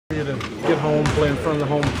at home, play in front of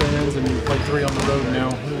the home fans, and you play 3 on the road now.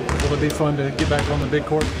 Will it be fun to get back on the big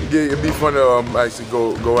court? Yeah, it'd be fun to actually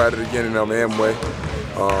go at it again in Amway.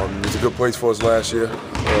 It's a good place for us last year.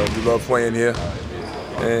 We love playing here,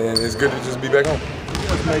 and it's good to just be back home. You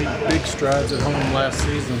guys made big strides at home last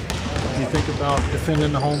season. You think about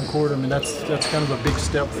defending the home court. I mean, that's kind of a big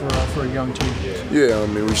step for a young team. Yeah, I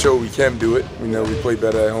mean, we showed we can do it. We know we play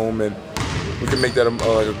better at home, and we can make that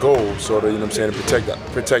like a goal, sort of. You know what I'm saying, to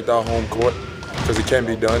protect our home court, because it can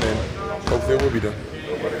be done, and hopefully it will be done.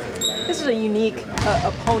 This is a unique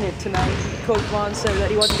opponent tonight. Coach Vaughn said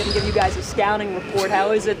that he wasn't going to give you guys a scouting report.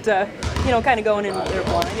 How is it, you know, kind of going in there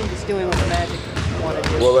blind and just doing what the Magic want to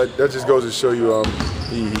do? Well, that just goes to show you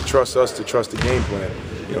he trusts us to trust the game plan.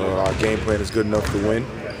 You know, our game plan is good enough to win,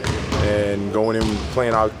 and going in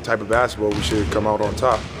playing our type of basketball, we should come out on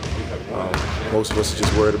top. Most of us are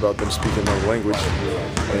just worried about them speaking another language,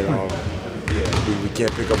 and we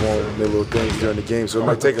can't pick up on their little things during the game. So it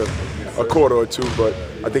might take a quarter or two, but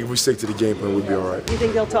I think if we stick to the game plan, we'll be all right. You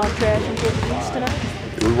think they'll talk trash in Portuguese tonight?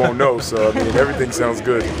 We won't know, so I mean, everything sounds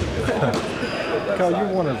good. Kyle,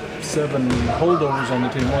 you're one of 7 holdovers on the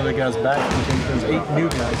team. One of the guys back on the team. There's 8 new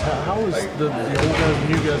guys. How is the old guys and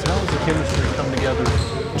new guys? How has the chemistry come together?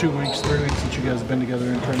 2 weeks, 3 weeks that you guys have been together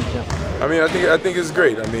in training camp. I mean, I think it's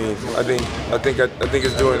great. I mean, I think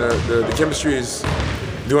it's doing the chemistry is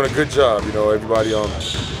doing a good job. You know, everybody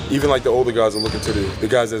even like the older guys are looking to the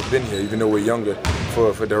guys that's been here, even though we're younger,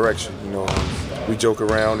 for direction. You know, we joke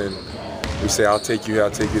around and we say, "I'll take you here,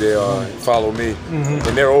 I'll take you there, follow me."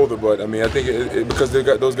 And they're older, but I mean, I think because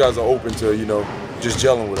those guys are open to, you know, just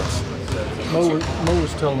gelling with us. Mo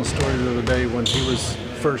was telling a story the other day when he was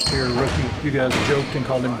first here, rookie. You guys joked and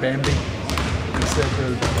called him Bambi. He said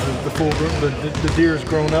the deer's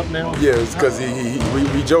grown up now. Yeah, it's because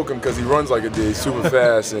we joke him because he runs like a deer, he's super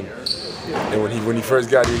fast, and when he first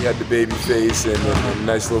got here, he had the baby face and a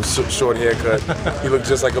nice little short haircut. He looked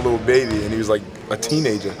just like a little baby, and he was like a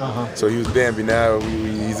teenager. So he was Bambi. Now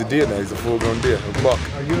he's a deer now. He's a full-grown deer, a buck.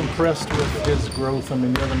 Are you impressed with his growth? I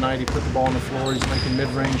mean, the other night he put the ball on the floor. He's making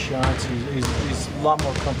mid-range shots. He's a lot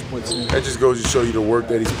more comfortable with it. That just goes to show you the work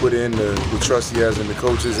that he's put in, the trust he has in the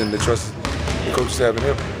coaches, and the trust the coaches have in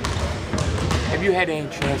him. Have you had any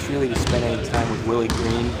chance really to spend any time with Willie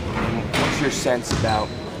Green? And what's your sense about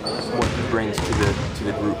what he brings to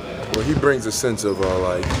the group? Well, he brings a sense of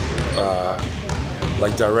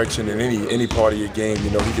like direction in any part of your game.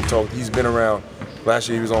 You know, he can talk. He's been around. Last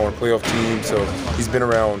year he was on a playoff team, so he's been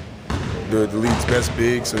around the league's best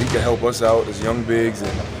bigs, so he can help us out as young bigs,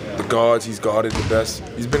 and the guards he's guarded the best.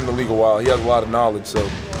 He's been in the league a while. He has a lot of knowledge, so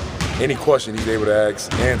any question he's able to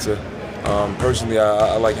answer. Personally,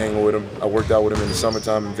 I like hanging with him. I worked out with him in the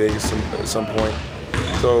summertime in Vegas at some point.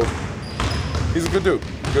 So he's a good dude.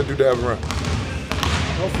 Good dude to have around.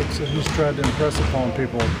 He's tried to impress upon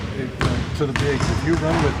people to the bigs. If you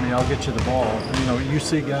run with me, I'll get you the ball. You know, you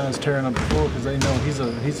see guys tearing up the floor because they know he's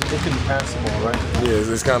looking to pass the ball, right?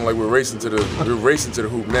 Yeah, it's kind of like we're racing to the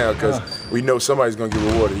hoop now because we know somebody's going to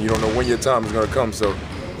get rewarded. You don't know when your time is going to come, so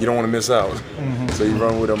you don't want to miss out. So you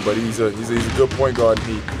run with him, but he's a good point guard.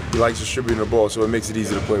 And he likes distributing the ball, so it makes it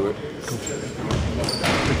easy to play with.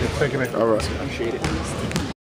 Thank you, man. All right. Appreciate it.